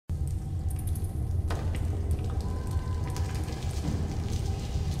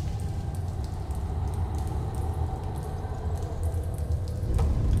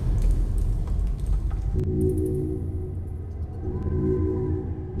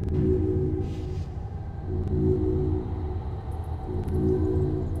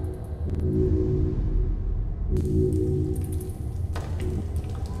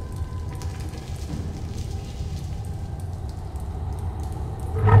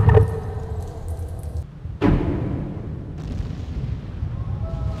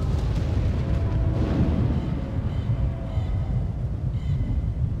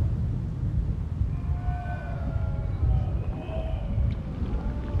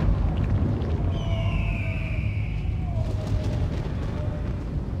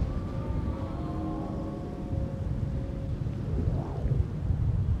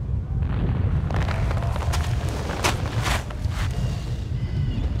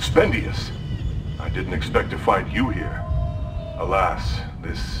Spendius! I didn't expect to find you here. Alas,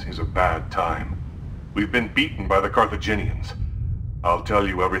 this is a bad time. We've been beaten by the Carthaginians. I'll tell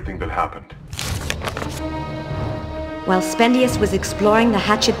you everything that happened. While Spendius was exploring the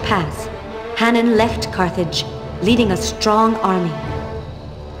Hatchet Pass, Hannon left Carthage, leading a strong army.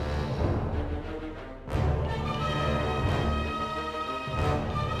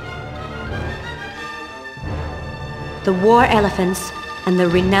 The war elephants and the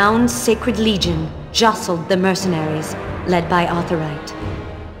renowned Sacred Legion jostled the mercenaries, led by Authorite.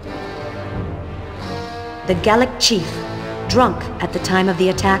 The Gallic chief, drunk at the time of the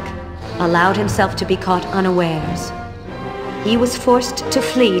attack, allowed himself to be caught unawares. He was forced to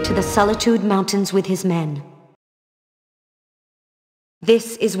flee to the Solitude Mountains with his men.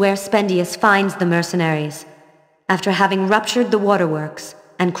 This is where Spendius finds the mercenaries, after having ruptured the waterworks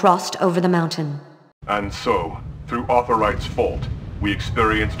and crossed over the mountain. And so, through Authorite's fault, we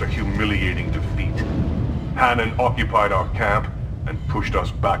experienced a humiliating defeat. Hannon occupied our camp and pushed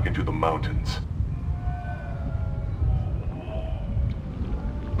us back into the mountains.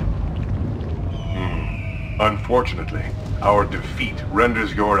 Unfortunately, our defeat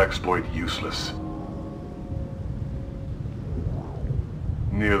renders your exploit useless.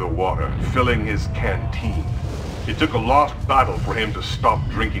 Near the water, filling his canteen, it took a lost battle for him to stop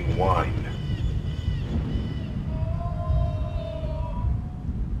drinking wine.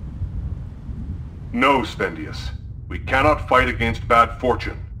 No, Spendius. We cannot fight against bad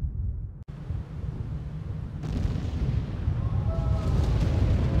fortune.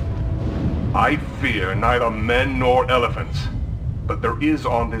 I fear neither men nor elephants. But there is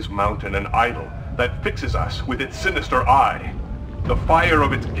on this mountain an idol that fixes us with its sinister eye. The fire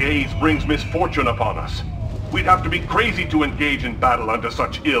of its gaze brings misfortune upon us. We'd have to be crazy to engage in battle under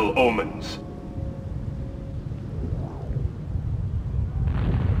such ill omens.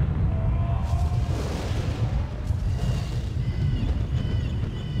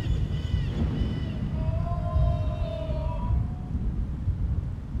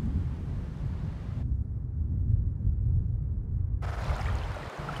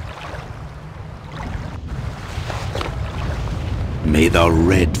 May the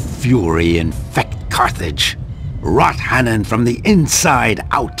red fury infect Carthage, rot Hannon from the inside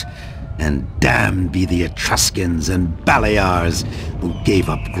out, and damned be the Etruscans and Balears who gave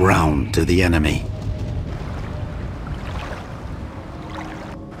up ground to the enemy.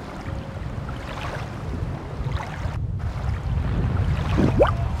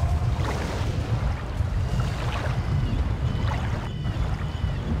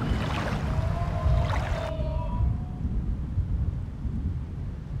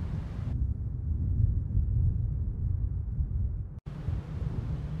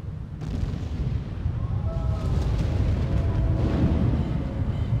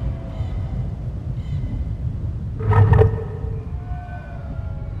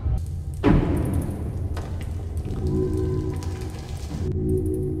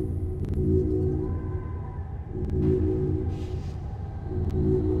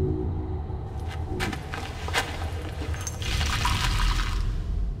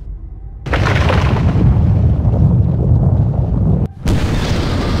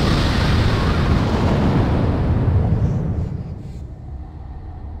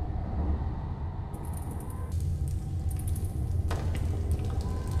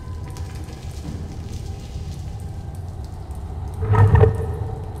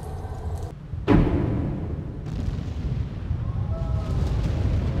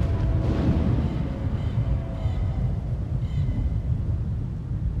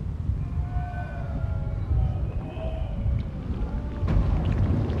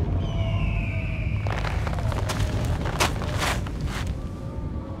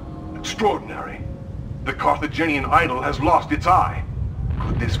 Extraordinary. The Carthaginian idol has lost its eye.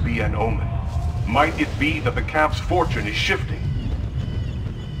 Could this be an omen? Might it be that the camp's fortune is shifting?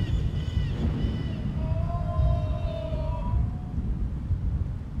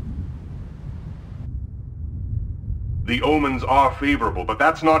 The omens are favorable, but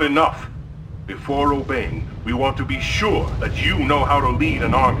that's not enough. Before obeying, we want to be sure that you know how to lead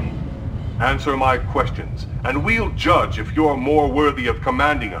an army. Answer my questions, and we'll judge if you're more worthy of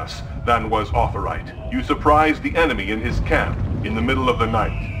commanding us than was Authorite. You surprised the enemy in his camp in the middle of the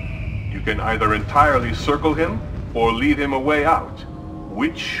night. You can either entirely circle him or lead him a way out.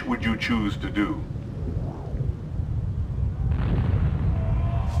 Which would you choose to do?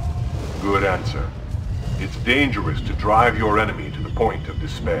 Good answer. It's dangerous to drive your enemy to the point of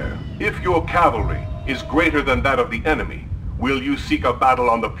despair. If your cavalry is greater than that of the enemy, will you seek a battle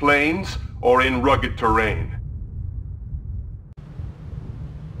on the plains or in rugged terrain?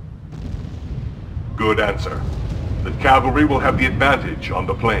 Good answer. The cavalry will have the advantage on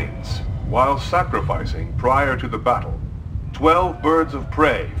the plains. While sacrificing prior to the battle, 12 birds of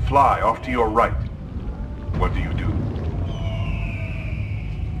prey fly off to your right. What do you do?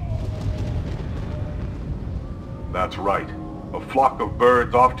 That's right. A flock of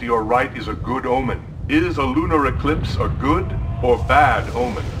birds off to your right is a good omen. Is a lunar eclipse a good or bad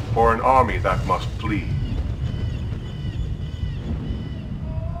omen for an army that must flee?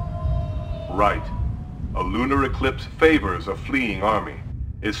 Right. A lunar eclipse favors a fleeing army,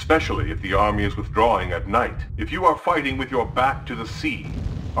 especially if the army is withdrawing at night. If you are fighting with your back to the sea,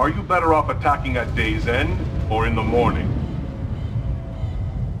 are you better off attacking at day's end or in the morning?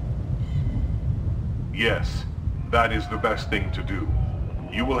 Yes, that is the best thing to do.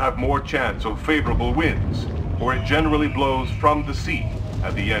 You will have more chance of favorable winds, for it generally blows from the sea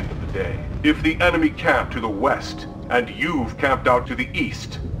at the end of the day. If the enemy camp to the west, and you've camped out to the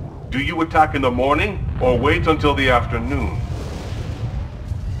east, do you attack in the morning, or wait until the afternoon?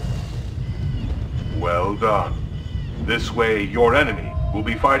 Well done. This way, your enemy will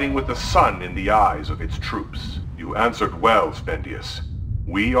be fighting with the sun in the eyes of its troops. You answered well, Spendius.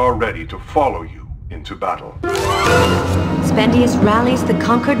 We are ready to follow you into battle. Spendius rallies the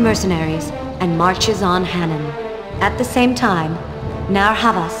conquered mercenaries and marches on Hannon. At the same time,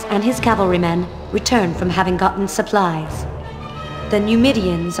 Narhavas and his cavalrymen return from having gotten supplies. The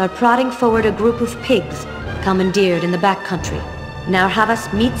Numidians are prodding forward a group of pigs commandeered in the backcountry.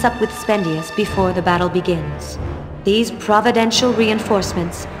 Narhavas meets up with Spendius before the battle begins. These providential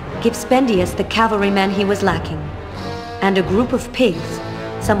reinforcements give Spendius the cavalrymen he was lacking, and a group of pigs,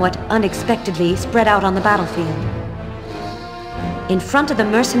 somewhat unexpectedly, spread out on the battlefield. In front of the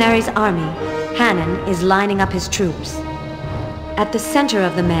mercenaries' army, Hannon is lining up his troops. At the center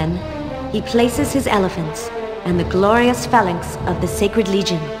of the men, he places his elephants and the glorious phalanx of the Sacred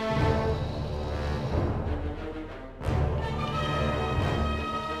Legion.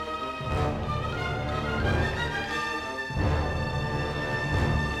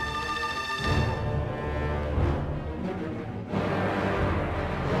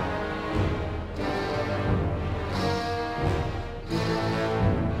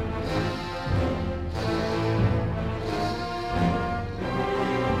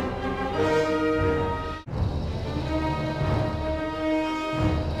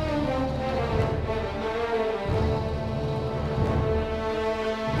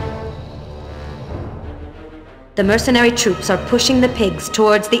 The mercenary troops are pushing the pigs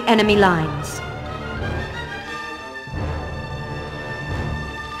towards the enemy lines.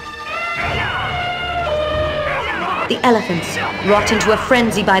 The elephants, wrought into a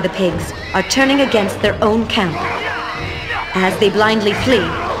frenzy by the pigs, are turning against their own camp. As they blindly flee,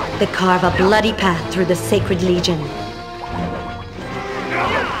 they carve a bloody path through the Sacred Legion.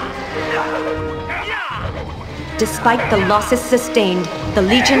 Despite the losses sustained, the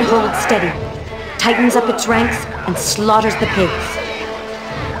Legion holds steady, tightens up its ranks, and slaughters the pigs.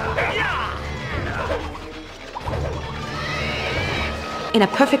 In a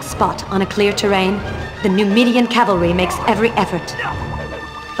perfect spot on a clear terrain, the Numidian cavalry makes every effort.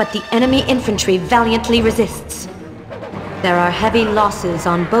 But the enemy infantry valiantly resists. There are heavy losses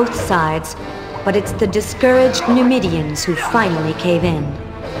on both sides, but it's the discouraged Numidians who finally cave in.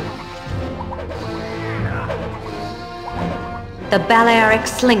 The Balearic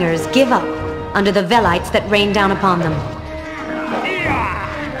slingers give up under the Velites that rain down upon them.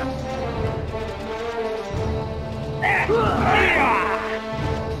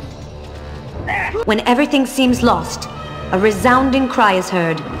 When everything seems lost, a resounding cry is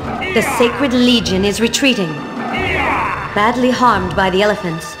heard. The Sacred Legion is retreating. Badly harmed by the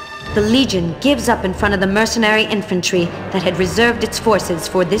elephants, the Legion gives up in front of the mercenary infantry that had reserved its forces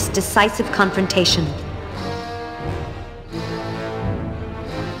for this decisive confrontation.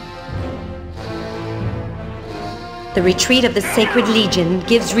 The retreat of the Sacred Legion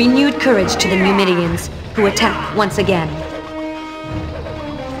gives renewed courage to the Numidians, who attack once again.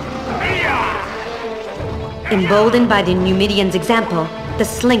 Emboldened by the Numidians' example, the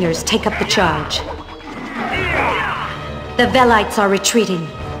slingers take up the charge. The Velites are retreating.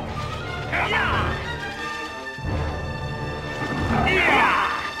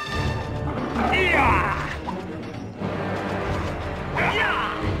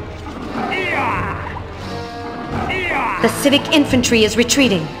 The civic infantry is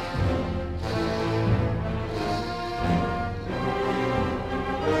retreating.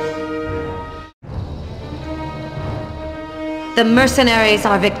 The mercenaries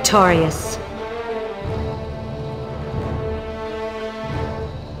are victorious.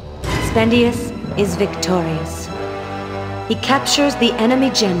 Spendius is victorious. He captures the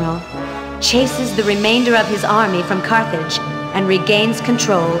enemy general chases the remainder of his army from Carthage and regains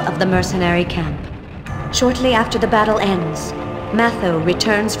control of the mercenary camp. Shortly after the battle ends, Matho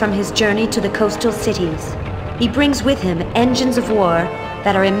returns from his journey to the coastal cities. He brings with him engines of war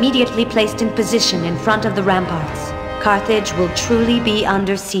that are immediately placed in position in front of the ramparts. Carthage will truly be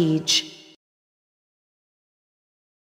under siege.